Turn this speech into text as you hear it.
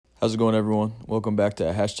How's it going, everyone? Welcome back to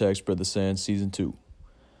Hashtag Spread the Sand Season 2.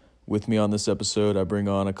 With me on this episode, I bring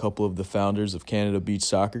on a couple of the founders of Canada Beach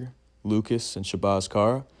Soccer, Lucas and Shabazz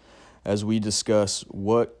Kara, as we discuss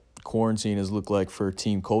what quarantine has looked like for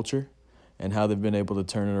team culture and how they've been able to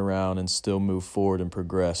turn it around and still move forward and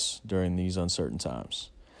progress during these uncertain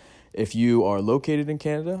times. If you are located in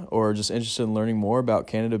Canada or are just interested in learning more about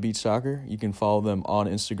Canada Beach Soccer, you can follow them on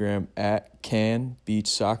Instagram at Can Beach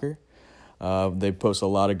Soccer. They post a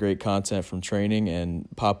lot of great content from training and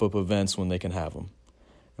pop-up events when they can have them.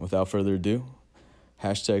 And without further ado,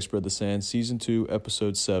 Hashtag Spread the Sand Season 2,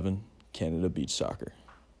 Episode 7, Canada Beach Soccer.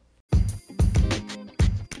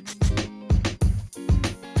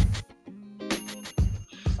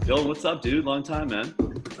 Dylan, what's up, dude? Long time, man.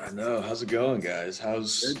 I know. How's it going, guys?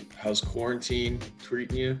 How's quarantine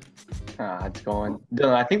treating you? It's going.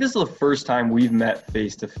 Dylan, I think this is the first time we've met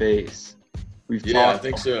face-to-face. We've talked I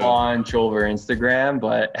think so. a bunch over Instagram,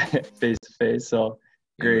 but face-to-face. So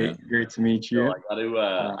great to meet you. So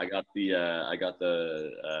I got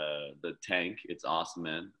the tank. It's awesome,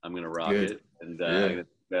 man. I'm gonna rock it, and I'm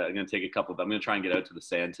gonna take a couple. I'm gonna try and get out to the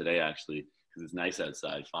sand today, actually, because it's nice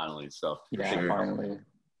outside finally. So finally.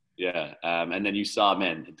 Yeah, and then you saw,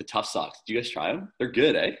 man, the Tough Socks. Did you guys try them? They're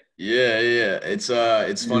good, eh? Yeah. It's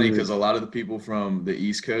funny because a lot of the people from the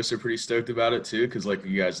East Coast are pretty stoked about it too. Because like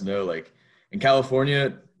you guys know, like in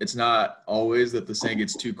California, it's not always that the sand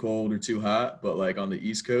gets too cold or too hot. But like on the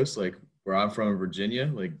East Coast, like where I'm from in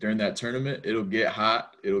Virginia, like during that tournament, it'll get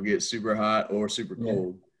hot, it'll get super hot or super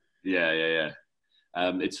cold. Yeah.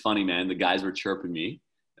 It's funny, man. The guys were chirping me.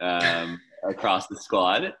 Across the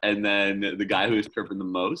squad, and then the guy who was chirping the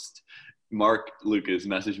most, Mark Lucas,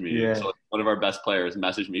 messaged me. Yeah. So one of our best players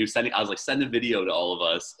messaged me. I was like, send a video to all of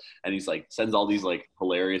us, and he's like, sends all these like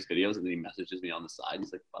hilarious videos, and then he messages me on the side.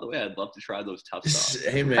 He's like, by the way, I'd love to try those Tough Socks.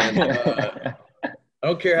 Hey man, I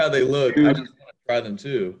don't care how they look. I just want to try them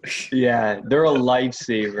too. Yeah, they're a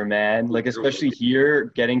lifesaver, man. Like especially here,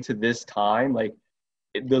 getting to this time, like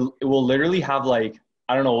it will literally have like,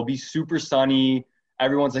 I don't know, it'll be super sunny.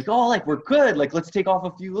 Everyone's like, oh, like, we're good. Like, let's take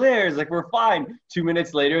off a few layers. Like, we're fine. 2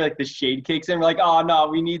 minutes later, like, the shade kicks in. We're like, oh, no,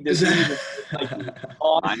 we need this. Like,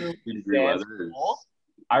 awesome.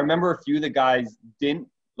 I remember a few of the guys didn't,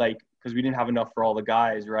 like, because we didn't have enough for all the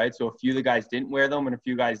guys, right? So a few of the guys didn't wear them and a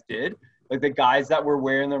few guys did. Like, the guys that were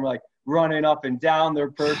wearing them were, like, running up and down. They're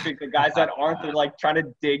perfect. The guys that aren't, they're, like, trying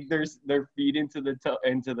to dig their feet into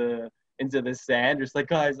the sand. Just like,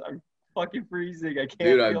 guys, I'm fucking freezing. I can't.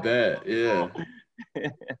 Dude, I bet. Yeah.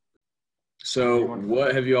 So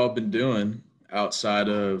what have you all been doing outside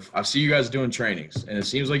of – I see you guys doing trainings, and it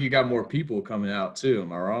seems like you got more people coming out too.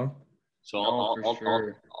 Am I wrong? So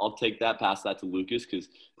I'll take that, pass that to Lucas, because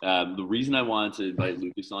the reason I wanted to invite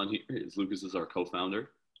Lucas on here is Lucas is our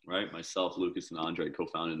co-founder, right? Myself, Lucas, and Andre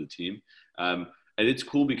co-founded the team. And it's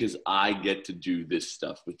cool because I get to do this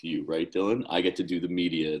stuff with you, right, Dylan? I get to do the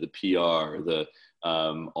media, the PR,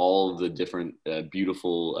 all of the different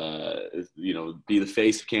beautiful, be the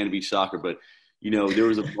face of Canada Beach Soccer. But, there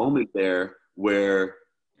was a moment there where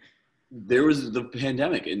there was the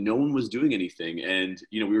pandemic and no one was doing anything. And,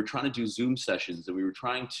 we were trying to do Zoom sessions and we were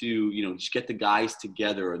trying to, just get the guys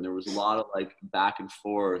together. And there was a lot of like back and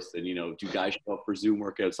forth and, do guys show up for Zoom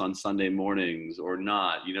workouts on Sunday mornings or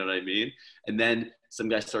not? You know what I mean? And then some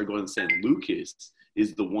guys started going and saying, Lucas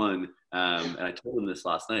is the one, and I told him this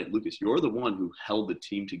last night, Lucas, you're the one who held the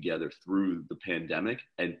team together through the pandemic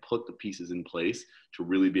and put the pieces in place to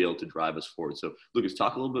really be able to drive us forward. So, Lucas,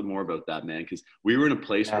 talk a little bit more about that, man, because we were in a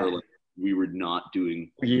place where like, we were not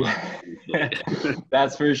doing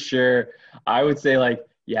That's for sure. I would say like,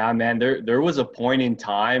 yeah, man, there was a point in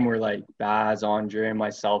time where like Baz, Andre, and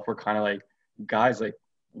myself were kind of like, guys, like,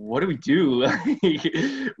 what do we do?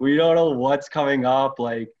 We don't know what's coming up.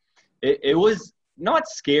 Like, it was not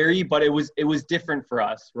scary, but it was different for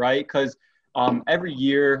us, right? Because every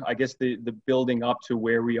year, I guess the building up to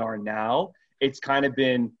where we are now, it's kind of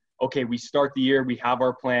been, okay, we start the year, we have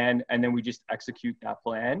our plan, and then we just execute that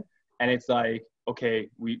plan. And it's like, okay,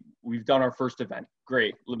 we've done our first event.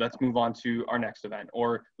 Great. Let's move on to our next event,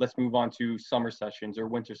 or let's move on to summer sessions or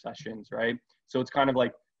winter sessions, right? So it's kind of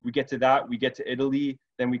like we get to that, we get to Italy,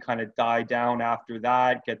 then we kind of die down after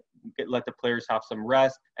that, let the players have some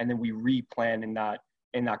rest, and then we replan in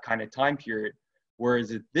that kind of time period.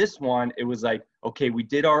 Whereas at this one, it was like, okay, we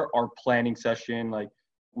did our planning session, like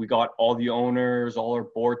we got all the owners, all our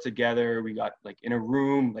board together, we got like in a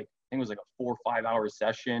room, like I think it was like a 4 or 5 hour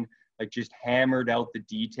session, like just hammered out the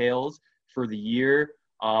details for the year.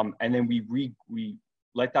 And then we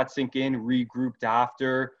let that sink in, regrouped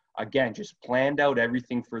after, again, just planned out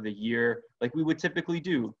everything for the year like we would typically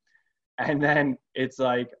do. And then it's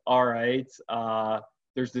like, all right,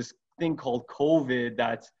 there's this thing called COVID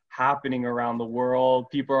that's happening around the world.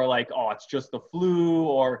 People are like, oh, it's just the flu,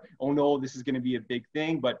 or, oh no, this is going to be a big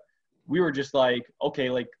thing. But we were just like, okay,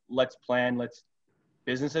 like, let's plan, let's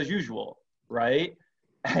business as usual, right?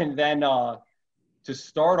 And then to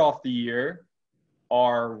start off the year,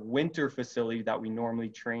 our winter facility that we normally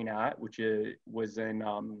train at, which was in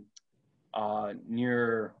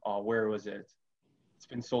near, where was it? It's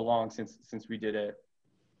been so long since we did it.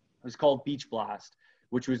 It was called Beach Blast,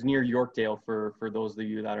 which was near Yorkdale for those of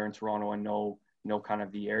you that are in Toronto and know kind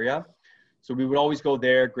of the area. So we would always go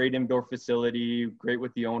there, great indoor facility, great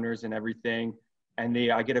with the owners and everything. And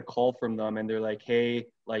I get a call from them and they're like, hey,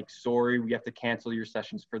 like, sorry, we have to cancel your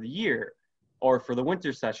sessions for the year or for the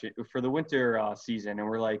winter season. And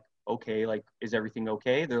we're like, okay, like, is everything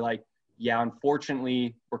okay? They're like, yeah,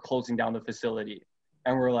 unfortunately, we're closing down the facility.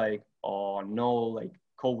 And we're like, oh no, like,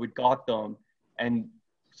 COVID got them. And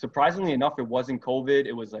surprisingly enough, it wasn't COVID.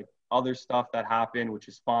 It was like other stuff that happened, which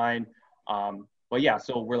is fine. But yeah,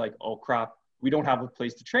 so we're like, oh crap, we don't have a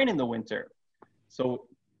place to train in the winter. So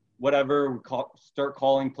whatever, start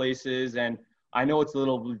calling places. And I know it's a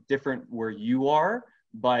little different where you are,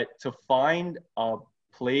 but to find a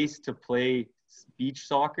place to play beach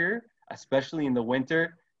soccer, especially in the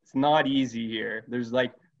winter, it's not easy here. There's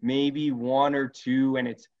like maybe one or two, and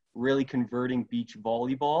it's really converting beach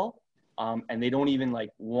volleyball. And they don't even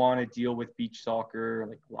like want to deal with beach soccer,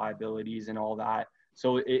 like liabilities and all that.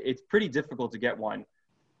 So it's pretty difficult to get one.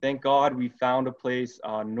 Thank God we found a place,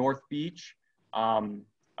 North Beach.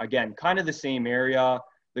 Again, kind of the same area.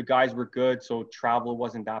 The guys were good, so travel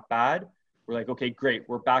wasn't that bad. We're like, okay, great.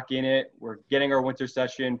 We're back in it. We're getting our winter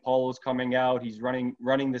session. Paulo's coming out. He's running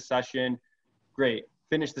the session. Great.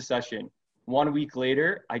 Finish the session. 1 week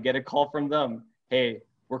later, I get a call from them. Hey,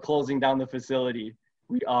 we're closing down the facility.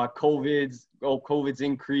 COVID's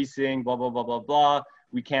increasing, blah, blah, blah, blah, blah.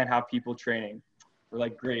 We can't have people training. We're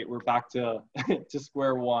like, great, we're back to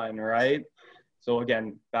square one, right? So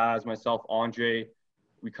again, Baz, myself, Andre,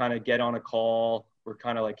 we kind of get on a call. We're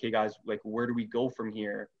kind of like, hey guys, like, where do we go from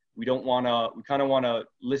here? We kind of want to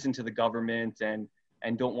listen to the government and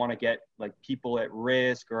don't want to get like people at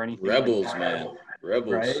risk or anything. Rebels, like man.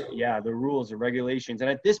 Rebels. Right? Yeah, the rules, the regulations. And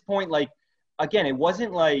at this point, like, again, it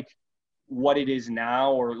wasn't like what it is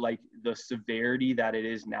now or like the severity that it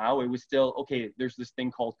is now. It was still, okay, there's this thing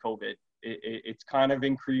called COVID. It's kind of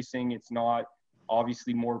increasing. It's not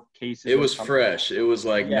obviously more cases. It was fresh. It was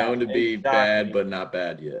like known to be bad, but not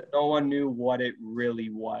bad yet. No one knew what it really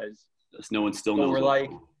was. No one still knows. We're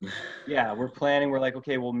like, yeah, we're planning. We're like,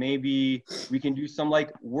 okay, well, maybe we can do some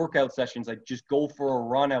like workout sessions, like just go for a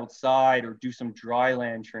run outside or do some dry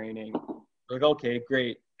land training. We're like, okay,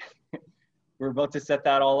 great. We're about to set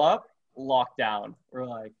that all up. Lockdown. We're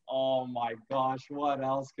like, oh my gosh, what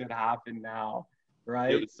else could happen now?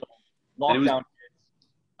 Right? So lockdown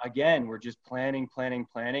again, we're just planning.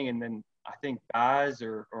 And then I think Baz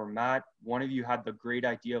or Matt, one of you had the great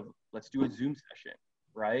idea of let's do a Zoom session,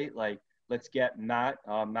 right? Like, let's get Matt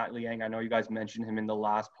Liang. I know you guys mentioned him in the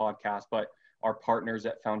last podcast, but our partners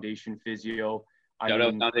at Foundation Physio. Shout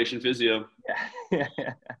out Foundation Physio. Yeah.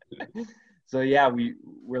 So yeah,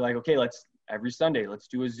 we're like, okay, every Sunday, let's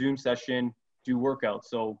do a Zoom session, do workouts.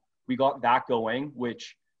 So we got that going,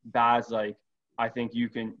 which Baz, like, I think you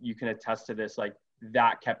can attest to this, like,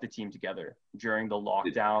 that kept the team together during the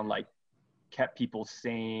lockdown, like, kept people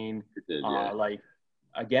sane. Like,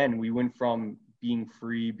 again, we went from being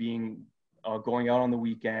free, going out on the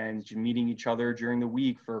weekends, meeting each other during the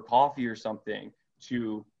week for coffee or something,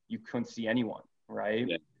 to you couldn't see anyone, right?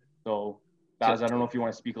 Yeah. So Baz, I don't know if you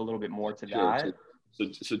want to speak a little bit more to that.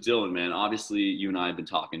 So Dylan, man, obviously you and I have been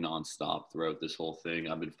talking nonstop throughout this whole thing.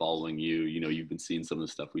 I've been following you. You know, you've been seeing some of the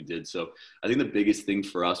stuff we did. So I think the biggest thing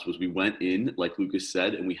for us was we went in, like Lucas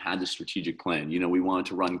said, and we had the strategic plan. You know, we wanted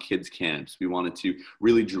to run kids camps. We wanted to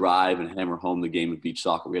really drive and hammer home the game of beach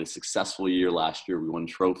soccer. We had a successful year last year. We won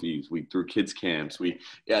trophies. We threw kids camps. We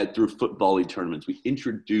threw football league tournaments. We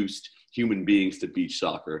introduced human beings to beach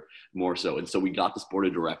soccer more so. And so we got this board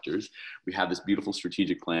of directors. We have this beautiful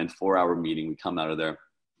strategic plan, 4-hour meeting. We come out of there,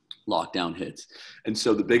 lockdown hits. And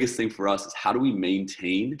so the biggest thing for us is how do we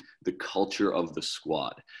maintain the culture of the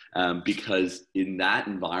squad? Because in that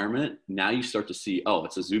environment, now you start to see, oh,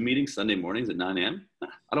 it's a Zoom meeting Sunday mornings at 9 a.m.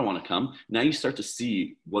 I don't want to come. Now you start to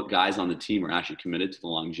see what guys on the team are actually committed to the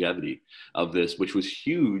longevity of this, which was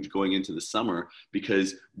huge going into the summer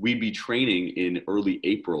because we'd be training in early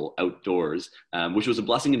April outdoors, which was a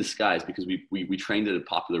blessing in disguise because we trained at a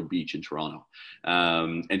popular beach in Toronto.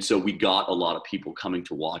 And so we got a lot of people coming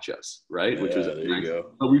to watch us, right? Which was there nice. You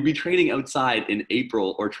go. But we'd be training outside in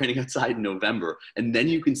April or training outside in November. And then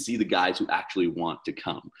you can see the guys who actually want to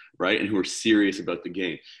come, right? And who are serious about the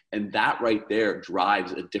game. And that right there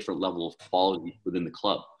drives a different level of quality within the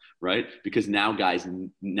club, right? Because now guys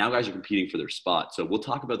are competing for their spot. So we'll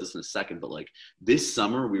talk about this in a second, but like this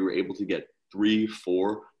summer we were able to get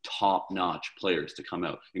 3-4 top-notch players to come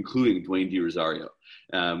out, including Dwayne De Rosario,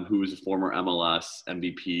 who was a former MLS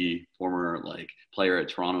MVP, former like player at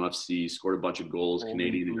Toronto FC, scored a bunch of goals,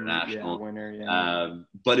 Canadian international. Winner,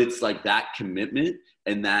 but it's like that commitment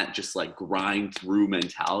and that just like grind through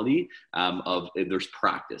mentality of there's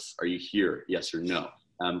practice. Are you here? Yes or no?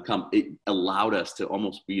 It allowed us to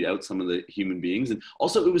almost beat out some of the human beings. And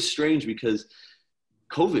also it was strange because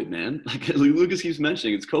COVID, man, like Lucas keeps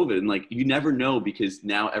mentioning, it's COVID. And like, you never know because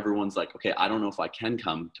now everyone's like, okay, I don't know if I can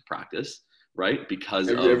come to practice, right? Because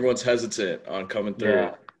everyone's hesitant on coming through.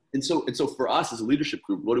 Yeah. And so for us as a leadership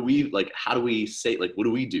group, what do we like, how do we say, like, what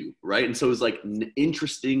do we do? Right. And so it was like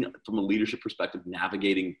interesting from a leadership perspective,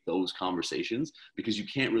 navigating those conversations because you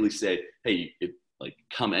can't really say, hey, like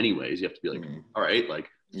come anyways. You have to be like, all right, like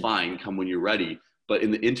fine, come when you're ready. But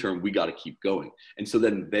in the interim, we got to keep going. And so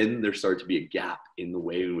then there started to be a gap in the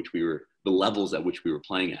way in which the levels at which we were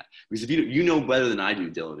playing at. Because if you know better than I do,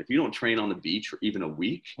 Dylan, if you don't train on the beach for even a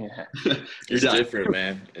week, it's different,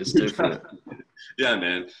 man. It's different. Yeah,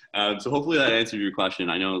 man. So hopefully that answered your question.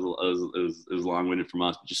 I know it was long-winded from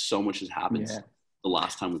us, but just so much has happened the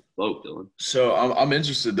last time we spoke, Dylan. So I'm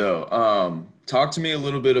interested though. Talk to me a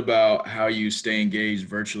little bit about how you stay engaged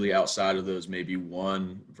virtually outside of those maybe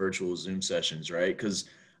one virtual Zoom sessions, right? Because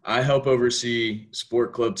I help oversee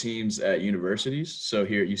sport club teams at universities. So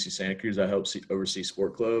here at UC Santa Cruz, I help oversee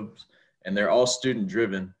sport clubs, and they're all student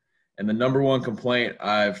driven. And the number one complaint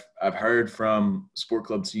I've heard from sport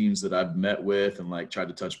club teams that I've met with and like tried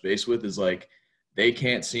to touch base with is like, they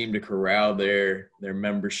can't seem to corral their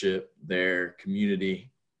membership, their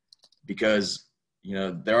community, because, you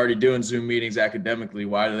know, they're already doing Zoom meetings academically.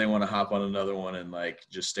 Why do they want to hop on another one and like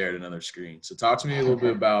just stare at another screen? So talk to me a little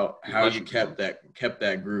bit about how you kept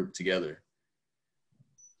that group together.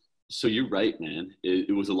 So you're right, man.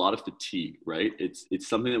 It was a lot of fatigue, right? It's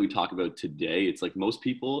something that we talk about today. It's like most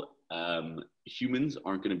people, humans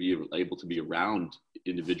aren't going to be able to be around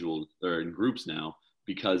individuals or in groups now,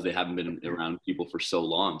 because they haven't been around people for so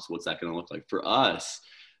long. So what's that going to look like for us?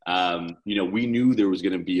 You know, we knew there was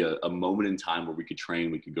going to be a moment in time where we could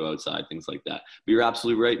train, we could go outside, things like that. But you're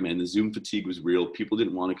absolutely right, man. The Zoom fatigue was real. People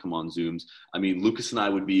didn't want to come on Zooms. I mean, Lucas and I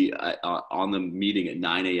would be on the meeting at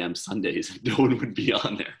 9 a.m. Sundays. No one would be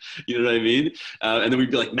on there. You know what I mean? And then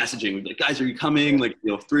we'd be like messaging. We'd be like, guys, are you coming? Like,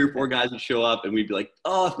 you know, 3 or 4 guys would show up and we'd be like,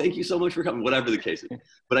 oh, thank you so much for coming, whatever the case is.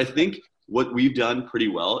 But I think what we've done pretty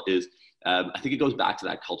well is I think it goes back to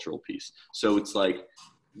that cultural piece. So it's like,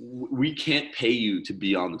 we can't pay you to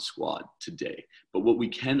be on the squad today, but what we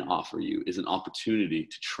can offer you is an opportunity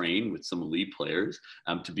to train with some elite players,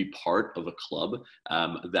 to be part of a club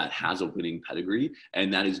that has a winning pedigree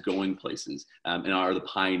and that is going places and are the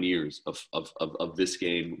pioneers of this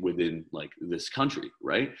game within like this country,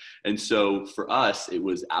 right? And so for us, it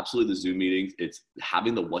was absolutely the Zoom meetings. It's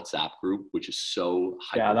having the WhatsApp group, which is so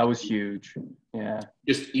yeah, that was huge. Yeah.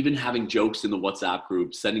 Just even having jokes in the WhatsApp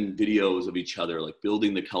group, sending videos of each other, like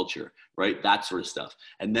building the culture, right? That sort of stuff.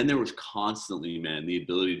 And then there was constantly, man, the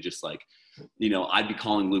ability to just like, you know, I'd be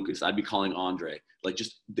calling Lucas, I'd be calling Andre, like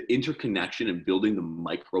just the interconnection and building the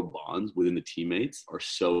micro bonds within the teammates are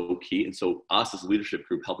so key. And so us as a leadership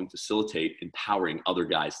group helping facilitate empowering other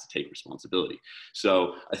guys to take responsibility.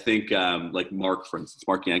 So I think like Mark, for instance,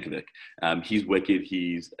 Mark Yankovic, he's wicked.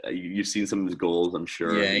 You've seen some of his goals, I'm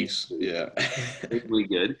sure. Yanks, yeah. Really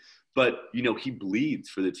good. But, you know, he bleeds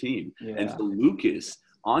for the team. Yeah. And so Lucas,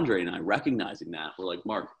 Andre and I, recognizing that, we're like,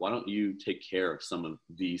 Mark, why don't you take care of some of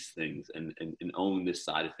these things and own this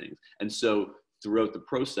side of things? And so throughout the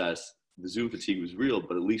process, the Zoom fatigue was real,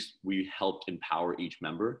 but at least we helped empower each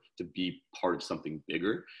member to be part of something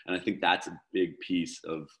bigger. And I think that's a big piece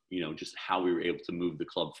of, you know, just how we were able to move the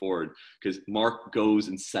club forward. Because Mark goes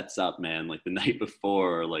and sets up, man, like the night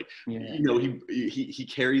before, like, you know, he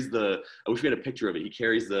carries the, I wish we had a picture of it. He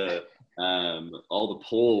carries the, all the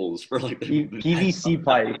poles for like the PVC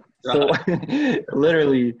pipe. So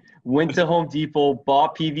literally went to Home Depot,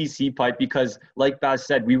 bought PVC pipe because like Baz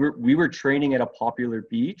said, we were training at a popular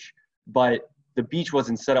beach, but the beach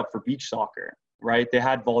wasn't set up for beach soccer. right? They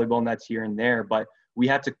had volleyball nets here and there, but we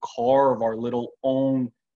had to carve our little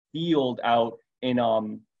own field out in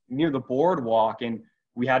near the boardwalk, and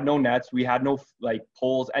we had no nets, we had no like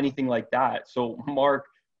poles, anything like that. So Mark,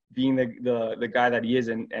 being the guy that he is,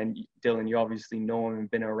 and Dylan, you obviously know him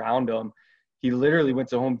and been around him, he literally went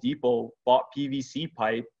to Home Depot, bought PVC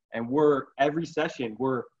pipe, and every session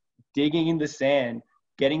we're digging in the sand,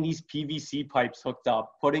 getting these PVC pipes hooked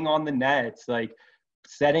up, putting on the nets, like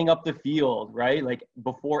setting up the field, right? Like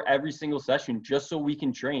before every single session, just so we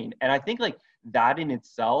can train. And I think like that in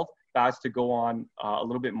itself, has to go on a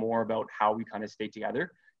little bit more about how we kind of stay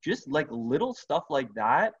together. Just like little stuff like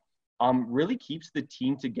that really keeps the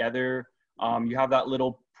team together. You have that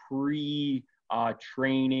little training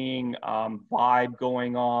vibe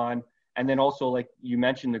going on. And then also, like you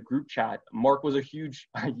mentioned, the group chat. Mark was a huge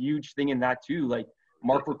thing in that too. Like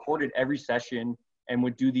Mark recorded every session and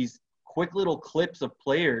would do these quick little clips of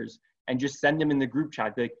players and just send them in the group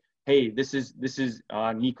chat. Like, hey, this is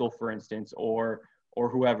Nico, for instance, or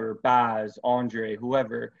whoever, Baz, Andre,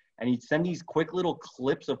 whoever. And he'd send these quick little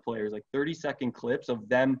clips of players, like 30-second clips of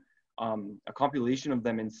them, a compilation of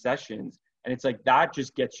them in sessions. And it's like, that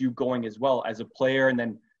just gets you going as well as a player. And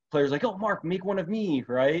then players like, oh, Mark, make one of me,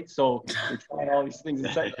 right? So we're trying all these things.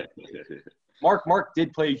 Mark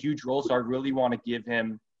did play a huge role, so I really want to give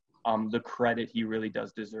him the credit he really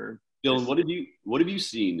does deserve. Dylan, what have you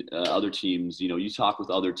seen other teams? You know, you talk with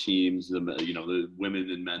other teams, the women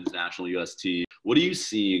and men's national US team. What are you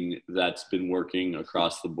seeing that's been working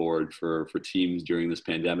across the board for teams during this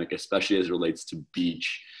pandemic, especially as it relates to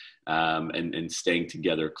beach and staying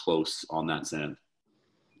together close on that sand?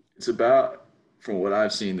 It's about, from what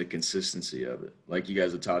I've seen, the consistency of it. Like you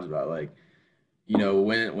guys have talked about, like, you know,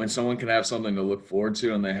 when someone can have something to look forward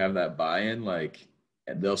to and they have that buy-in, like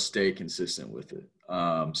they'll stay consistent with it.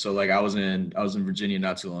 So like I was in Virginia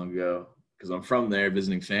not too long ago because I'm from there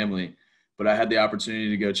visiting family, but I had the opportunity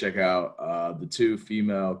to go check out the two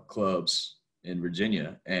female clubs in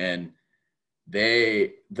Virginia, and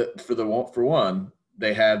for one,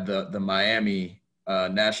 they had the Miami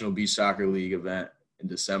National Beach Soccer League event in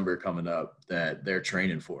December coming up that they're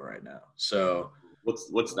training for right now. So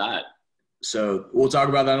what's that? So we'll talk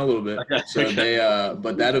about that in a little bit. Okay. So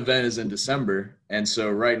but that event is in December, and so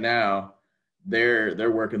right now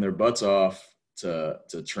they're working their butts off to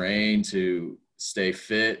train, to stay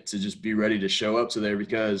fit, to just be ready to show up to there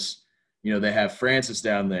because, you know, they have Francis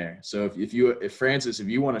down there. So if you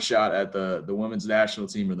want a shot at the women's national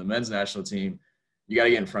team or the men's national team, you got to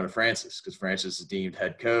get in front of Francis because Francis is deemed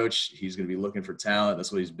head coach. He's going to be looking for talent.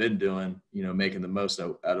 That's what he's been doing, you know, making the most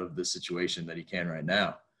out of the situation that he can right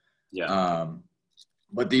now. Yeah.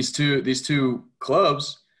 But these two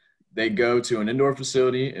clubs, they go to an indoor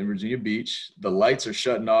facility in Virginia Beach. The lights are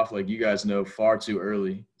shutting off, like you guys know, far too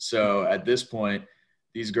early. So at this point,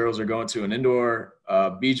 these girls are going to an indoor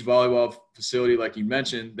beach volleyball facility, like you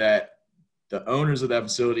mentioned, that the owners of that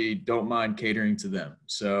facility don't mind catering to them.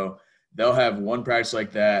 So they'll have one practice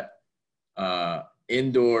like that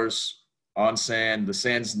indoors on sand. The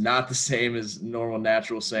sand's not the same as normal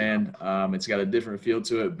natural sand. It's got a different feel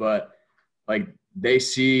to it, but like they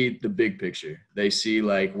see the big picture. They see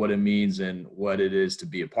like what it means and what it is to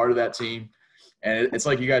be a part of that team. And it's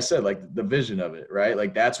like you guys said, like the vision of it, right?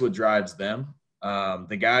 Like that's what drives them.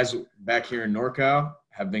 The guys back here in NorCal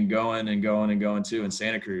have been going too in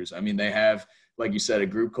Santa Cruz. I mean, they have, like you said, a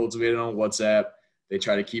group cultivated on WhatsApp. They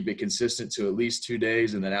try to keep it consistent to at least 2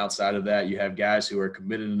 days. And then outside of that, you have guys who are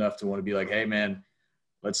committed enough to want to be like, hey, man,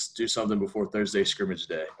 let's do something before Thursday scrimmage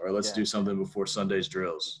day, or let's do something before Sunday's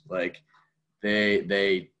drills. Like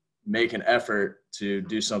they make an effort to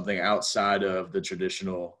do something outside of the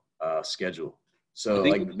traditional schedule. So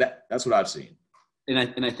like that's what I've seen.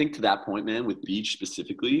 And I think to that point, man, with beach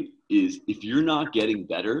specifically, is if you're not getting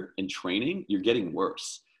better in training, you're getting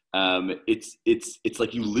worse. It's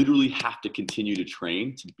like you literally have to continue to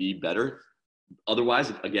train to be better.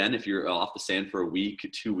 Otherwise, again, if you're off the sand for a week,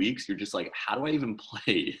 2 weeks, you're just like, how do I even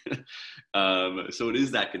play? So it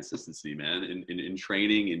is that consistency, man, in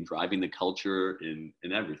training, in driving the culture, in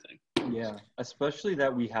everything. Yeah, especially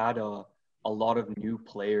that we had a lot of new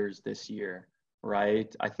players this year,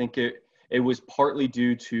 right? I think it was partly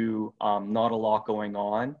due to not a lot going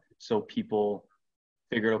on. So people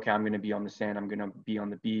figured, okay, I'm going to be on the sand. I'm going to be on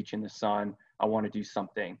the beach in the sun. I want to do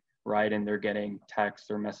something, right? And they're getting texts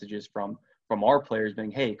or messages from our players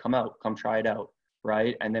being, hey, come out, come try it out,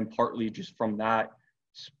 right? And then partly just from that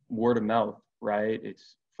word of mouth, right?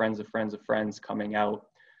 It's friends of friends of friends coming out.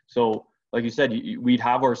 So like you said, we'd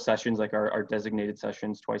have our sessions, like our designated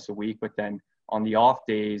sessions twice a week, but then on the off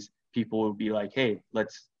days, people would be like, hey,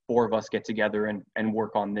 let's 4 of us get together and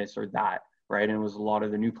work on this or that, right? And it was a lot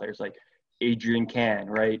of the new players like Adrian Can,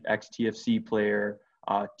 right? Ex-TFC player,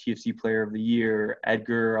 TFC Player of the Year,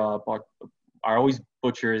 Edgar, I always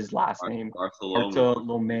butcher his last name,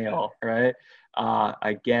 Bartolomeo, right?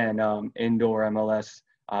 Again, indoor MLS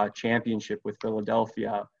championship with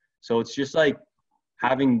Philadelphia. So it's just like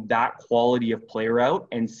having that quality of player out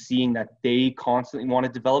and seeing that they constantly want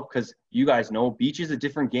to develop, because you guys know beach is a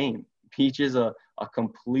different game. Beach is a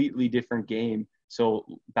completely different game. So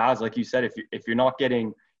Baz, like you said, if you're not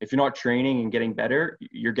training and getting better,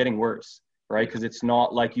 you're getting worse, right? Because it's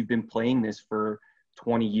not like you've been playing this for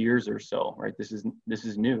 20 years or so, right? This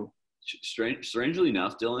is new. Strangely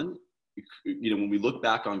enough, Dylan, when we look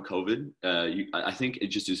back on COVID, I think it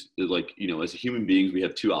just is like, as human beings, we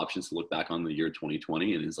have two options to look back on the year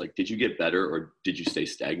 2020. And it's like, did you get better or did you stay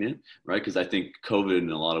stagnant? Right. Because I think COVID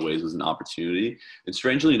in a lot of ways was an opportunity. And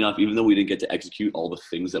strangely enough, even though we didn't get to execute all the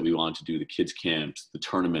things that we wanted to do, the kids camps, the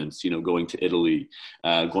tournaments, going to Italy,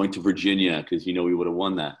 going to Virginia, because, we would have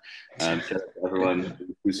won that. Everyone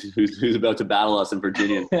who's about to battle us in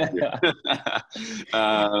Virginia.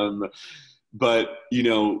 But,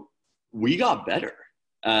 we got better.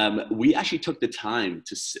 We actually took the time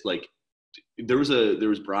to there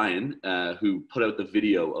was Brian who put out the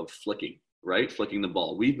video of flicking the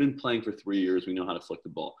ball. We've been playing for 3 years. We know how to flick the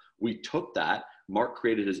ball. We took that. Mark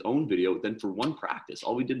created his own video. Then for one practice,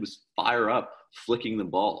 all we did was fire up flicking the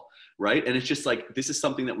ball, right? And it's just like, this is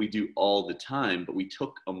something that we do all the time, but we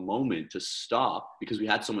took a moment to stop because we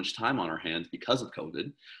had so much time on our hands because of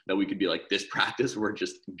COVID that we could be like, this practice, we're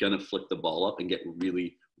just gonna flick the ball up and get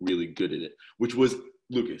really, really good at it, which was,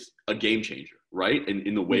 Lucas, a game changer, right? And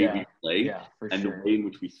in the way we play and the way in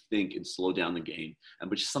which we think and slow down the game.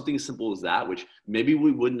 But just something as simple as that, which maybe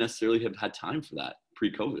we wouldn't necessarily have had time for that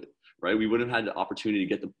pre-COVID, right? We wouldn't have had the opportunity to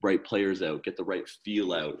get the right players out, get the right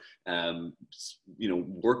feel out,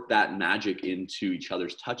 work that magic into each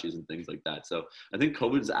other's touches and things like that. So I think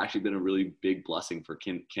COVID has actually been a really big blessing for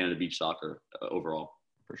Canada Beach soccer overall.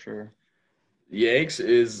 For sure. Yanks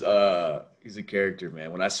is he's a character,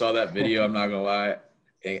 man. When I saw that video, I'm not gonna lie,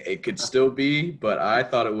 it could still be, but I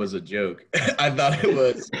thought it was a joke. I thought it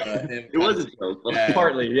was him. It was a joke.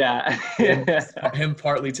 Partly, yeah. him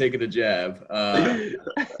partly taking a jab.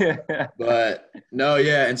 But no,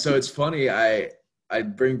 yeah. And so it's funny. I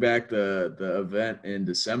bring back the event in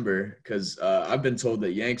December because I've been told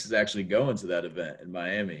that Yanks is actually going to that event in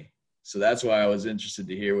Miami. So that's why I was interested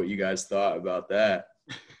to hear what you guys thought about that.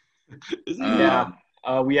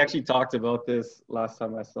 We actually talked about this last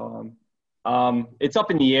time I saw him. It's up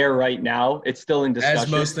in the air right now. It's still in discussion. As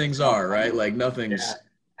most things are, right? Like nothing's.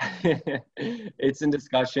 Yeah. It's in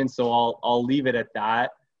discussion, so I'll leave it at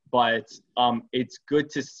that. But it's good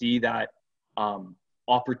to see that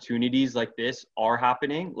opportunities like this are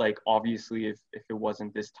happening. Like obviously, if it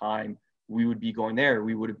wasn't this time, we would be going there.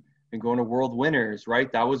 We would have been going to World Winners, right?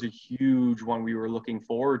 That was a huge one we were looking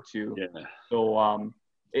forward to. Yeah. So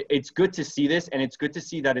it's good to see this, and it's good to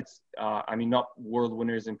see that it's, not World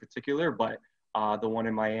Winners in particular, but the one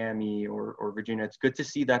in Miami or Virginia. It's good to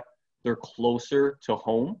see that they're closer to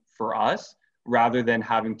home for us rather than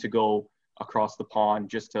having to go across the pond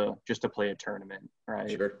just to play a tournament,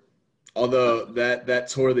 right? Sure. Although that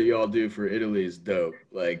tour that y'all do for Italy is dope.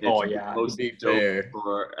 Like, to be fair,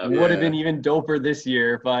 would have been even doper this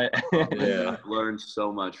year, but I've learned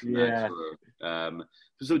so much from that tour.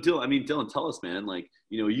 So Dylan, tell us, man, like,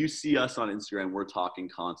 you see us on Instagram, we're talking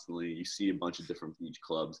constantly. You see a bunch of different beach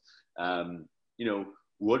clubs.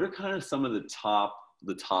 What are kind of some of the top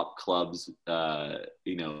clubs,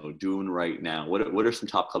 doing right now? What are some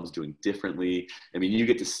top clubs doing differently? I mean, you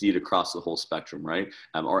get to see it across the whole spectrum, right?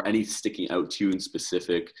 Or any sticking out to you in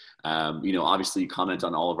specific? Obviously you comment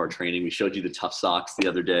on all of our training. We showed you the Tough Socks the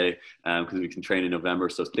other day because we can train in November.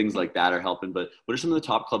 So things like that are helping. But what are some of the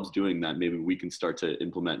top clubs doing that maybe we can start to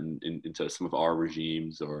implement into some of our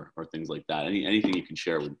regimes or things like that? Anything you can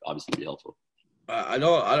share would obviously be helpful. I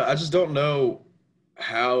just don't know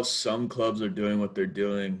how some clubs are doing what they're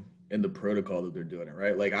doing in the protocol that they're doing it,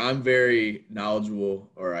 right? Like I'm very knowledgeable,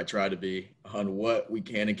 or I try to be, on what we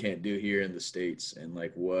can and can't do here in the States and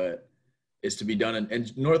like what is to be done in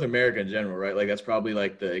North America in general, right? Like that's probably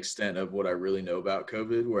like the extent of what I really know about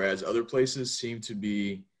COVID, whereas other places seem to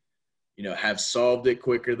be, have solved it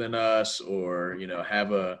quicker than us, or,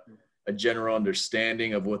 have a general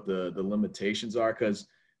understanding of what the limitations are. Because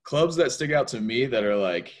clubs that stick out to me that are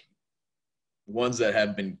like ones that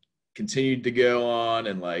have been continued to go on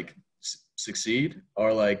and like succeed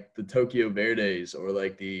are like the Tokyo Verdes or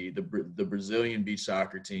like the Brazilian beach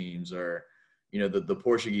soccer teams, or the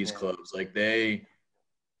Portuguese clubs. Like they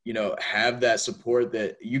have that support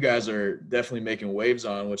that you guys are definitely making waves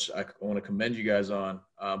on, which I want to commend you guys on.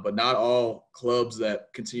 But not all clubs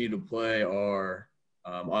that continue to play are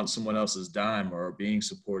on someone else's dime or are being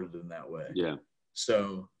supported in that way. Yeah.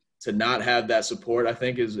 So to not have that support, I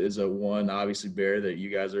think is a one obviously barrier that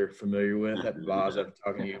you guys are familiar with. That Boz, after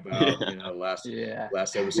talking to you about, last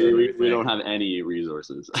episode. We don't have any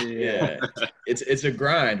resources. Yeah. It's a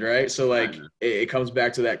grind, right? So like it comes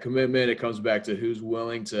back to that commitment. It comes back to who's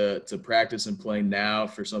willing to practice and play now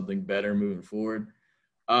for something better moving forward.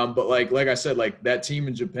 But like I said, like that team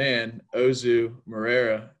in Japan, Ozu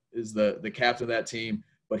Moreira is the captain of that team,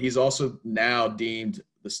 but he's also now deemed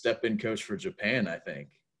the step-in coach for Japan, I think.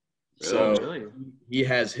 So he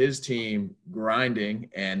has his team grinding,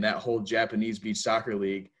 and that whole Japanese beach soccer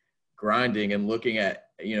league grinding and looking at,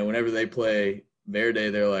 whenever they play Verde,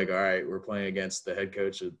 they're like, all right, we're playing against the head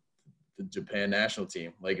coach of the Japan national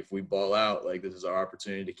team. Like, if we ball out, like, this is our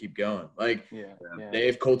opportunity to keep going. Like,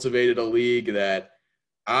 they've cultivated a league that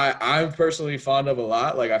I'm personally fond of a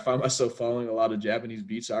lot. Like, I find myself following a lot of Japanese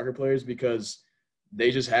beach soccer players because they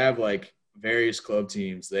just have, like, various club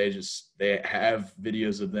teams. They have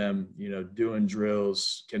videos of them, doing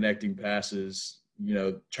drills, connecting passes,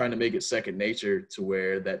 trying to make it second nature to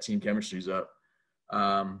where that team chemistry's up.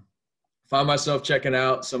 Find myself checking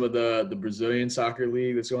out some of the Brazilian soccer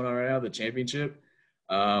league that's going on right now, the championship.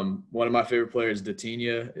 One of my favorite players,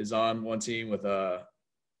 Datinha, is on one team with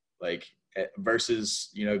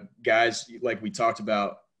versus, guys like we talked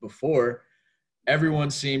about before. Everyone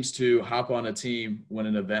seems to hop on a team when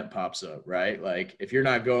an event pops up, right? Like, if you're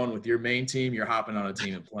not going with your main team, you're hopping on a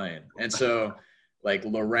team and playing. And so, like,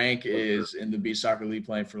 Larank is in the beach soccer league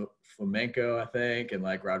playing for Flamengo, I think, and,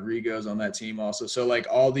 like, Rodrigo's on that team also. So, like,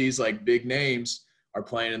 all these, like, big names are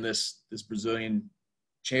playing in this Brazilian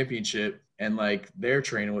championship, and, like, they're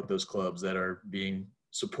training with those clubs that are being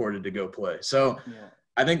supported to go play. So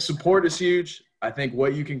I think support is huge. I think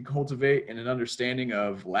what you can cultivate and an understanding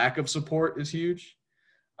of lack of support is huge.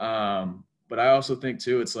 But I also think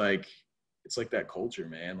too, it's like that culture,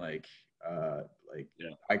 man.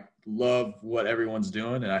 I love what everyone's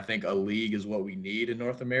doing. And I think a league is what we need in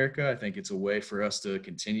North America. I think it's a way for us to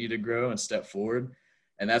continue to grow and step forward.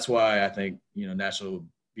 And that's why I think, National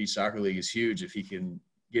Beach Soccer League is huge. If he can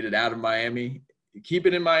get it out of Miami, keep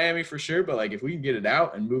it in Miami for sure. But like, if we can get it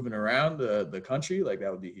out and moving around the country, like,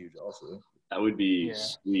 that would be huge also. That would be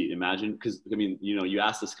sweet. Imagine, because, I mean, you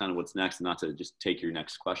asked us kind of what's next, not to just take your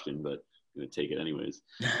next question, but I'm going to take it anyways.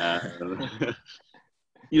 That's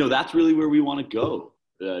really where we want to go,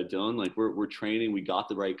 Dylan. Like, we're training. We got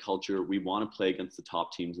the right culture. We want to play against the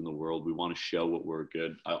top teams in the world. We want to show what we're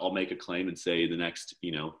good. I'll make a claim and say the next,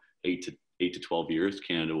 8 to 12 years,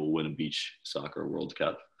 Canada will win a beach soccer World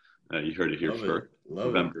Cup. You heard it here first.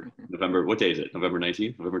 November. What day is it? November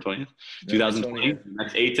 19th? November 20th? 2020.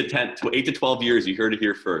 Next 8 to 12 years. You heard it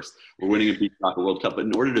here first. We're winning a beach soccer World Cup. But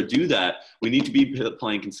in order to do that, we need to be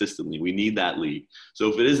playing consistently. We need that league.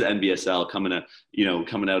 So if it is the NBSL coming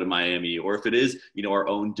out of Miami, or if it is, our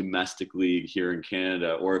own domestic league here in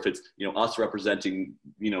Canada, or if it's, us representing,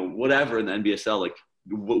 whatever in the NBSL, like,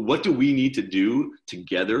 what do we need to do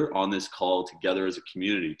together on this call, together as a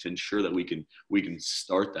community, to ensure that we can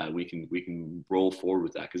start that, we can roll forward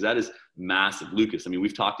with that? Because that is massive. Lucas, I mean,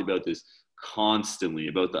 we've talked about this constantly,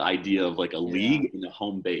 about the idea of like a league and a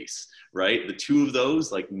home base, right? The two of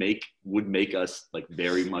those would make us like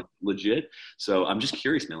very much legit. So I'm just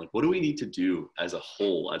curious, man, like, what do we need to do as a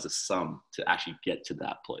whole, as a sum, to actually get to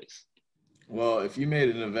that place? Well, if you made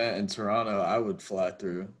an event in Toronto, I would fly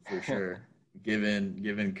through for sure. Given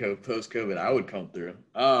post-COVID, I would come through.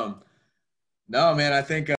 No, man, I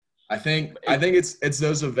think it's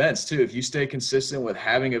those events too. If you stay consistent with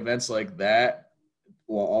having events like that,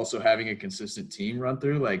 while also having a consistent team run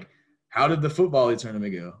through, like, how did the football league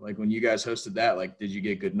tournament go? Like, when you guys hosted that, like, did you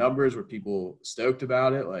get good numbers? Were people stoked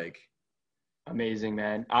about it? Like, amazing,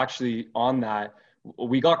 man. Actually, on that,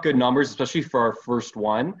 we got good numbers, especially for our first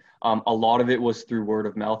one. A lot of it was through word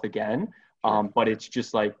of mouth again. But it's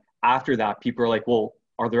just like, after that, people are like, well,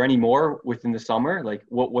 are there any more within the summer? Like,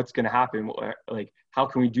 what's going to happen? Like, how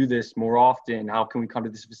can we do this more often? How can we come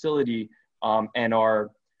to this facility? And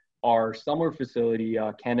our summer facility,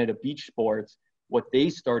 Canada Beach Sports, what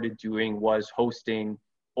they started doing was hosting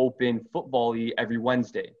open football league every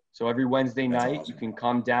Wednesday. So every Wednesday night, you can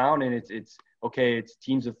come down, and it's okay. It's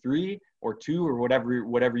teams of 3 or 2 or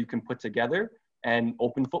whatever you can put together, and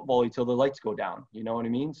open football league till the lights go down. You know what I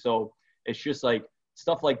mean? So it's just like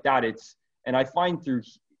stuff like that. And I find through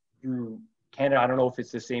Canada, I don't know if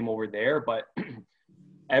it's the same over there, but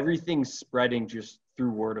everything's spreading just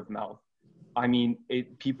through word of mouth. I mean,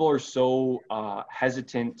 people are so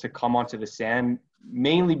hesitant to come onto the sand,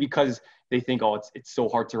 mainly because they think, oh, it's so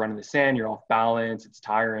hard to run in the sand. You're off balance. It's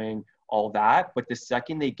tiring, all that. But the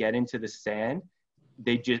second they get into the sand,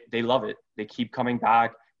 they love it. They keep coming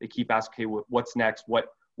back. They keep asking, okay, what's next?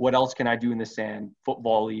 What else can I do in the sand?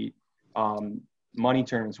 Football, money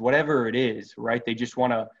tournaments, whatever it is, right? They just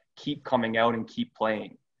want to keep coming out and keep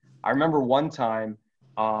playing. I remember one time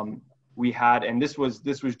we had, and this was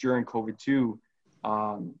during COVID too.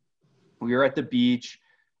 We were at the beach,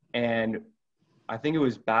 and I think it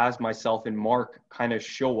was Baz, myself, and Mark kind of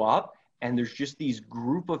show up, and there's just these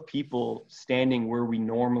group of people standing where we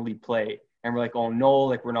normally play, and we're like, oh no,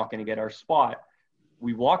 like we're not going to get our spot.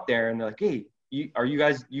 We walk there, and they're like, hey, you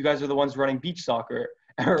guys are the ones running beach soccer.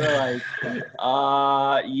 And we're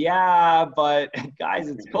like, yeah, but guys,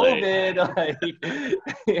 it's COVID.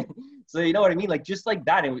 Like, so you know what I mean? Like, just like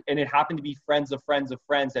that. And it happened to be friends of friends of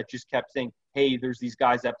friends that just kept saying, hey, there's these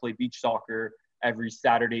guys that play beach soccer every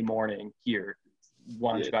Saturday morning here.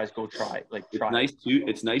 Why don't you guys go try?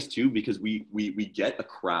 It's nice too because we get a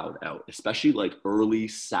crowd out, especially like early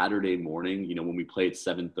Saturday morning. You know, when we play at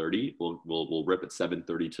 7:30, we'll rip at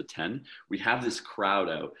 7:30 to 10. We have this crowd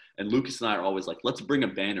out, and Lucas and I are always like, let's bring a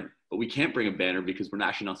banner, but we can't bring a banner because we're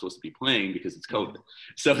actually not supposed to be playing because it's COVID.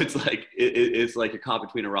 So it's like it's like a caught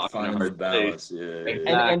between a rock and a hard place.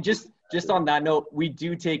 Yeah. And just on that note, we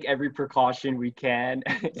do take every precaution we can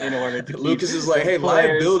in order to keep Lucas is like, hey,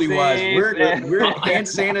 liability-wise, we're hand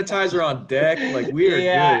sanitizer on deck. Like, we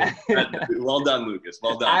are good. Well done, Lucas.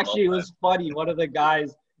 Well done. Actually, it was funny. One of the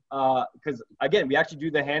guys, because, again, we actually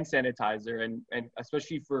do the hand sanitizer. And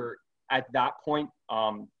especially at that point,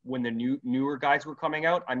 when the newer guys were coming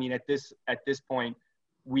out, I mean, at this point,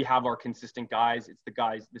 we have our consistent guys. It's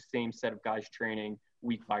the same set of guys training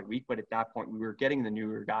week by week. But at that point, we were getting the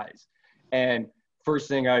newer guys. And first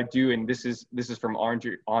thing I do, and this is from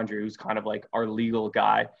Andre, who's kind of like our legal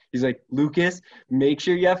guy. He's like, Lucas, make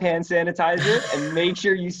sure you have hand sanitizer and make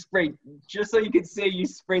sure you spray, just so you can say you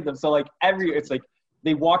sprayed them. So like it's like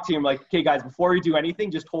they walk to him like, okay, guys, before you do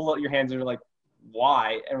anything, just hold out your hands. And they're like,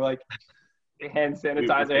 why? And we're like, hand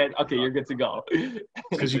sanitizer. Okay, you're good to go.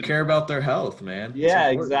 Because you care about their health, man. Yeah,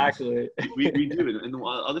 exactly. we do. And the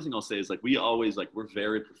other thing I'll say is like we always we're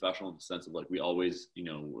very professional in the sense of like we always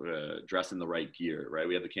dress in the right gear, right?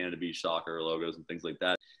 We have the Canada Beach Soccer logos and things like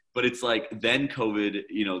that. But it's like then COVID,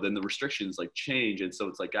 then the restrictions like change, and so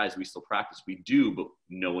it's like, guys, we still practice, we do, but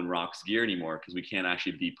no one rocks gear anymore because we can't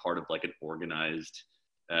actually be part of like an organized.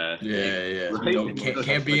 Right?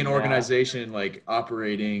 Can't be an organization like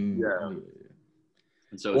operating. Yeah.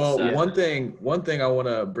 And so one thing I want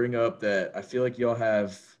to bring up that I feel like y'all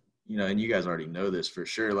have, and you guys already know this for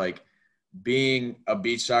sure, like being a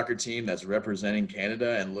beach soccer team that's representing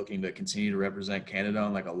Canada and looking to continue to represent Canada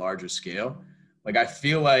on like a larger scale. Like, I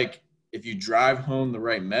feel like if you drive home the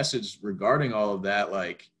right message regarding all of that,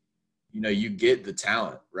 like, you get the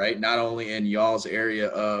talent, right? Not only in y'all's area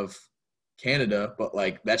of Canada, but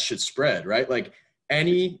like that should spread, right? Like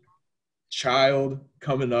any child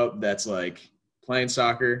coming up that's like playing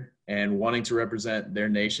soccer and wanting to represent their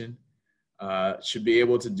nation should be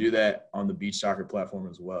able to do that on the beach soccer platform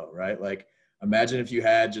as well, right? Like, imagine if you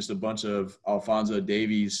had just a bunch of Alphonso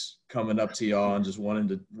Davies coming up to y'all and just wanting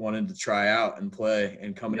to try out and play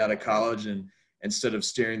and coming out of college, and instead of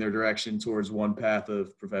steering their direction towards one path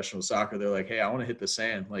of professional soccer, they're like, hey, I want to hit the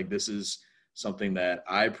sand. Like, this is something that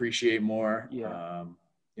I appreciate more. Yeah.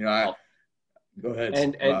 Go ahead.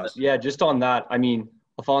 And yeah, just on that, I mean,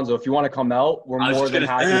 Alfonso, if you want to come out, we're more than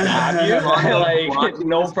happy to have you. Like,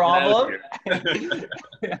 no problem.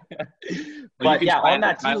 But yeah, on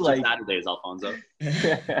that too, like Saturdays, Alfonso.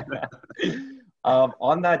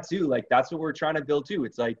 On that too, like that's what we're trying to build too.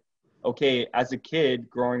 It's like, okay, as a kid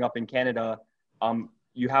growing up in Canada,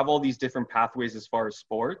 you have all these different pathways as far as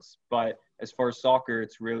sports, but as far as soccer,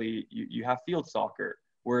 it's really you have field soccer.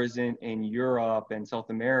 Whereas in Europe and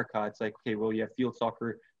South America, it's like, okay, well, you have field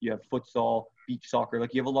soccer, you have futsal, beach soccer.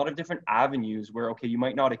 Like, you have a lot of different avenues where, okay, you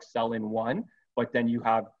might not excel in one, but then you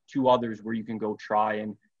have two others where you can go try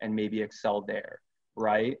and maybe excel there,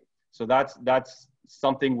 right? So that's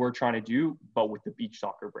something we're trying to do, but with the beach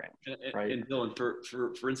soccer branch, right? And Dylan,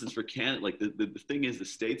 for instance, for Canada, like the thing is, the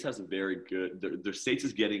States has a very good, their States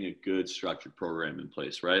is getting a good structured program in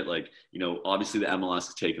place, right? Like, obviously the MLS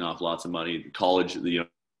has taken off lots of money. College,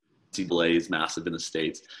 NCAA is massive in the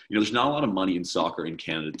States. There's not a lot of money in soccer in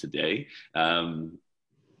Canada today.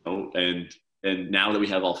 And now that we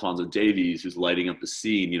have Alphonso Davies, who's lighting up the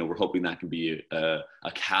scene, we're hoping that can be a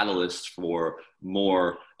catalyst for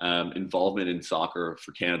more involvement in soccer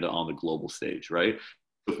for Canada on the global stage, right?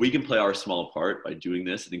 If we can play our small part by doing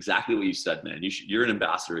this, and exactly what you said, man, you're an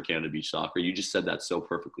ambassador of Canada Beach Soccer. You just said that so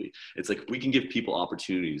perfectly. It's like if we can give people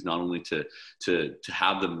opportunities, not only to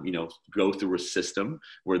have them, go through a system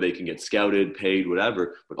where they can get scouted, paid,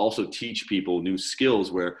 whatever, but also teach people new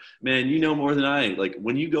skills where, man, you know more than I. Like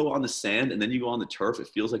when you go on the sand and then you go on the turf, it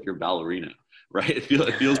feels like you're a ballerina. Right? It feels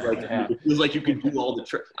like you can do all the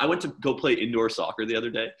tricks. I went to go play indoor soccer the other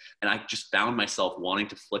day, and I just found myself wanting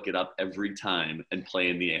to flick it up every time and play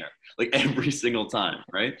in the air, like every single time,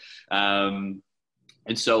 right? And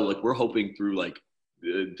so, like, we're hoping through like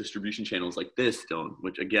distribution channels like this, Dylan,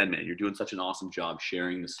 which again, man, you're doing such an awesome job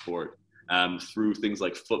sharing the sport. Through things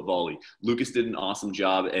like foot volley. Lucas did an awesome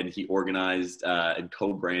job, and he organized and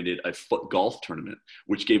co-branded a foot golf tournament,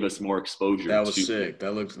 which gave us more exposure. That was sick.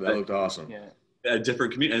 That looked awesome. Yeah. A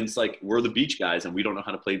different community, and it's like we're the beach guys, and we don't know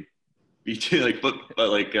how to play beach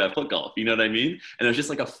foot golf. You know what I mean? And it was just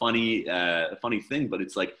like a funny thing, but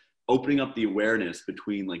it's like opening up the awareness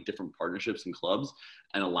between like different partnerships and clubs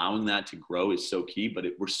and allowing that to grow is so key. But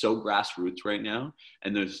we're so grassroots right now,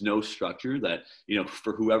 and there's no structure that,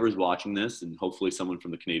 for whoever's watching this, and hopefully someone from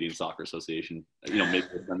the Canadian Soccer Association,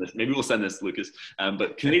 maybe we'll send this, Lucas,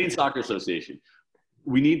 but Canadian Soccer Association,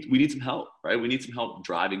 we need some help, right? We need some help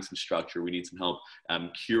driving some structure. We need some help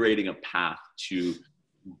curating a path to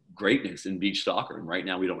greatness in beach soccer. And right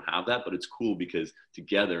now we don't have that, but it's cool because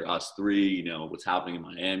together, us three, what's happening in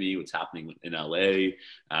Miami, what's happening in LA,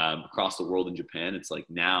 across the world in Japan, it's like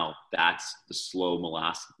now that's the slow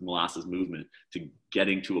molasses movement to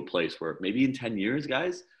getting to a place where maybe in 10 years,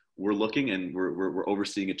 guys, we're looking and we're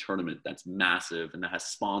overseeing a tournament that's massive and that has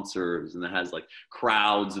sponsors and that has like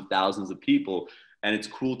crowds of thousands of people. And it's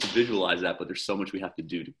cool to visualize that, but there's so much we have to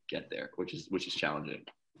do to get there, which is challenging.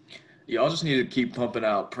 Y'all just need to keep pumping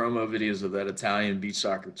out promo videos of that Italian beach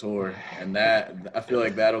soccer tour, and that I feel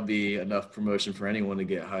like that'll be enough promotion for anyone to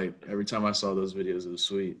get hype. Every time I saw those videos, it was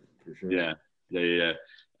sweet for sure. Yeah.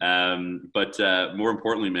 But more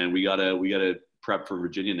importantly, man, we gotta prep for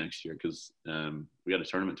Virginia next year because we got a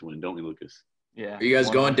tournament to win, don't we, Lucas? Yeah. Are you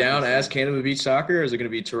guys going down as Canada Beach Soccer, or is it going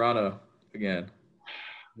to be Toronto again?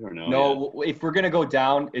 I don't know. No, if we're gonna go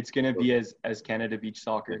down, it's gonna be as Canada Beach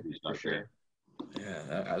Soccer for sure.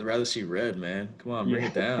 Yeah, I'd rather see red, man. Come on, bring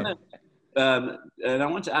it down. And I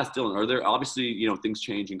want to ask Dylan, are there obviously, things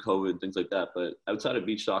change in COVID and things like that, but outside of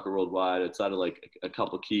beach soccer worldwide, outside of like a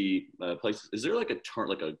couple of key places, is there like a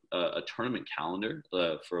tournament calendar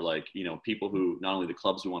for like, people who, not only the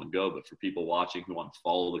clubs who want to go, but for people watching who want to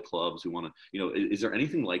follow the clubs who want to, is there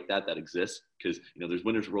anything like that exists? Because, there's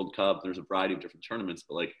Winners World Cup, there's a variety of different tournaments,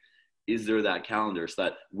 but like, is there that calendar so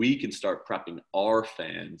that we can start prepping our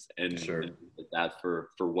fans and, sure. and like that for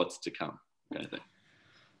what's to come kind of thing?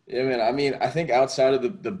 Yeah, man. I mean, I think outside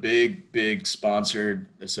of the big sponsored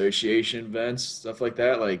association events, stuff like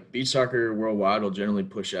that, like Beach Soccer Worldwide will generally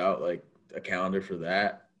push out like a calendar for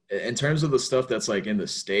that. In terms of the stuff that's like in the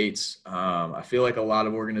States, I feel like a lot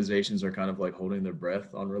of organizations are kind of like holding their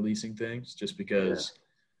breath on releasing things just because,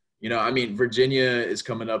 Virginia is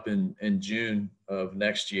coming up in June of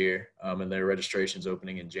next year, and their registration's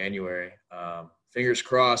opening in January. Fingers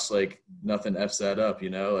crossed, like nothing F's that up,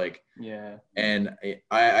 Yeah. And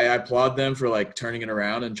I applaud them for like turning it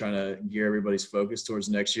around and trying to gear everybody's focus towards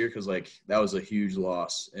next year. Cause like that was a huge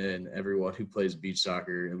loss, and everyone who plays beach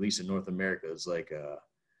soccer, at least in North America, is like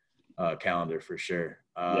a calendar for sure.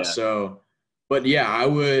 But yeah, I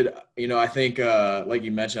would, I think, like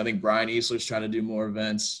you mentioned, I think Brian Easler's trying to do more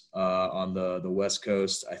events on the West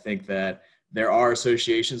Coast. I think that there are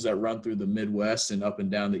associations that run through the Midwest and up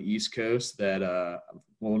and down the East Coast that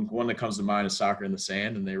one that comes to mind is Soccer in the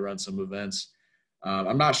Sand, and they run some events.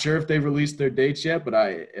 I'm not sure if they've released their dates yet, but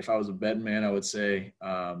if I was a betting man, I would say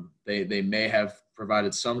they may have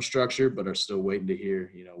provided some structure, but are still waiting to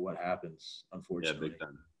hear, what happens, unfortunately. Yeah, big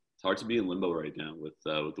time. It's hard to be in limbo right now with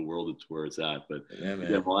the world. It's where it's at. But man.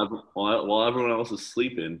 While everyone else is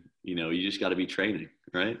sleeping, you just got to be training,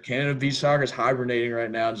 right? Canada Beach Soccer is hibernating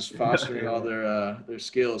right now, just fostering all their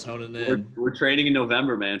skills, honing in. We're training in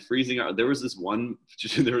November, man. Freezing. There was this one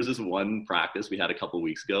practice we had a couple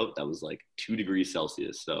weeks ago that was like 2 degrees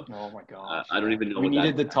Celsius. So oh my gosh, I don't even know. We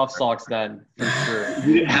needed the tough socks then for sure.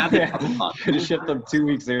 We didn't have the tough socks. Should have shipped them 2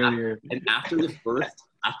 weeks earlier. And after the first.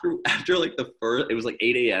 After like the first, it was like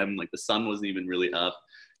 8 a.m. Like the sun wasn't even really up.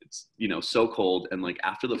 It's, so cold. And like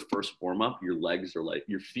after the first warm up, your legs are like,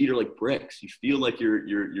 your feet are like bricks. You feel like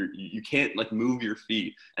you can't like move your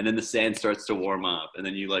feet. And then the sand starts to warm up, and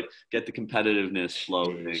then you like get the competitiveness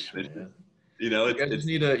flowing.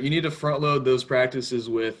 You need to front load those practices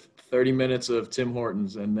with 30 minutes of Tim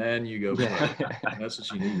Hortons, and then you go play. That's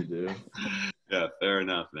what you need to do. Yeah, fair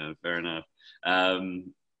enough, man. Fair enough.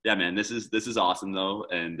 Yeah, man, this is awesome though,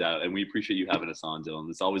 and we appreciate you having us on, Dylan.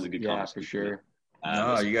 It's always a good conversation. For sure.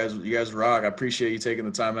 No, you guys rock. I appreciate you taking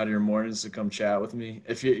the time out of your mornings to come chat with me.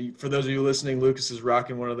 For those of you listening, Lucas is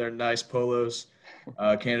rocking one of their nice polos.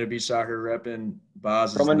 Canada Beach Soccer repping.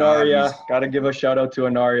 Boz From is Anaria. Got to give a shout out to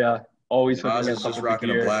Anaria. Always Boz is just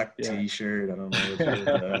rocking a black T-shirt. I don't know what's with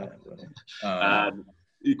that.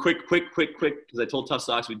 Quick, because I told Tough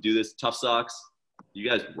Socks we'd do this. Tough Socks, you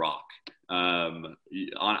guys rock.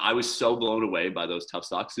 I was so blown away by those Tough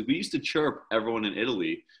Socks. We used to chirp everyone in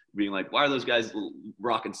Italy, being like, why are those guys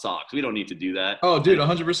rocking socks? We don't need to do that. Oh, dude,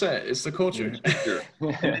 100%. It's the culture.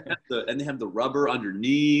 And they have the rubber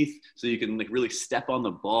underneath, so you can like really step on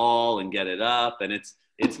the ball and get it up, and it's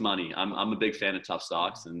money. I'm a big fan of Tough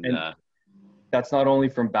Socks, and that's not only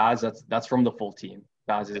from Baz. That's from the full team.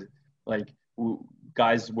 Baz is like,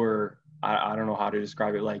 guys were, I don't know how to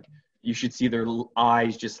describe it. Like, you should see their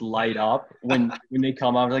eyes just light up when they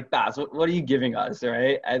come out. Like, Baz, what are you giving us,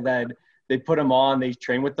 right? And then they put them on, they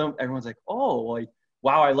train with them. Everyone's like, oh, like,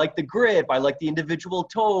 wow, I like the grip. I like the individual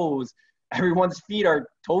toes. Everyone's feet are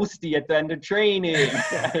toasty at the end of training.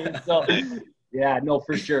 So, yeah, no,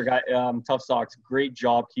 for sure. Tough Socks, great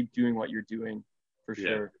job. Keep doing what you're doing, for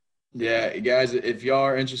sure. Yeah, guys, if y'all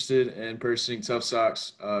are interested in purchasing Tough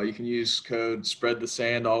Socks, you can use code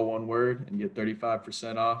SPREADTHESAND, all one word, and get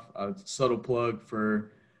 35% off. Subtle plug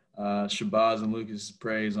for Shabazz and Lucas'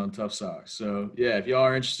 praise on Tough Socks. So, yeah, if y'all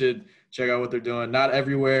are interested, check out what they're doing. Not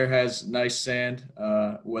everywhere has nice sand,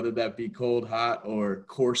 whether that be cold, hot, or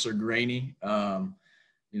coarse or grainy.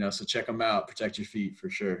 So check them out. Protect your feet for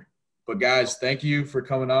sure. But guys, thank you for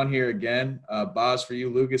coming on here again. Boz, for you,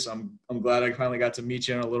 Lucas, I'm glad I finally got to meet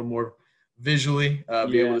you a little more visually,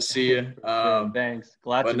 be able to see you. Thanks.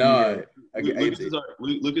 Glad to be here.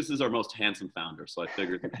 Lucas is our most handsome founder, so I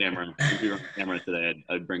figured if you're on camera today,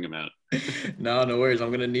 I'd bring him out. No worries.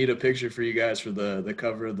 I'm gonna need a picture for you guys for the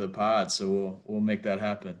cover of the pod, so we'll make that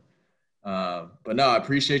happen. But no, I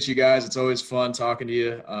appreciate you guys. It's always fun talking to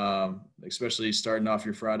you, especially starting off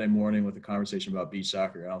your Friday morning with a conversation about beach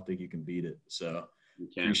soccer. I don't think you can beat it. So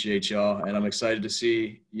appreciate y'all, and I'm excited to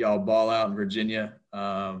see y'all ball out in Virginia.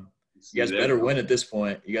 You guys better win at this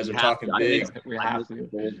point. You guys are talking big. We have to.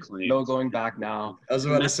 No going back now. I was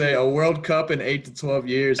about to say a World Cup in 8 to 12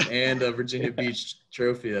 years and a Virginia Beach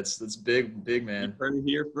trophy. That's big, man. You heard it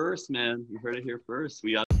here first, man. You heard it here first.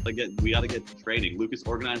 We gotta get to training. Lucas,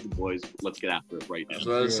 organize the boys. Let's get after it right now. I was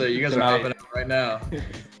about to say, you guys are hopping out right now.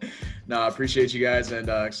 No, I appreciate you guys, and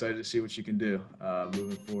excited to see what you can do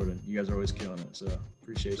moving forward. And you guys are always killing it. So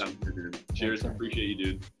appreciate you. Cheers. Appreciate you,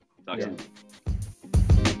 dude. Talk soon.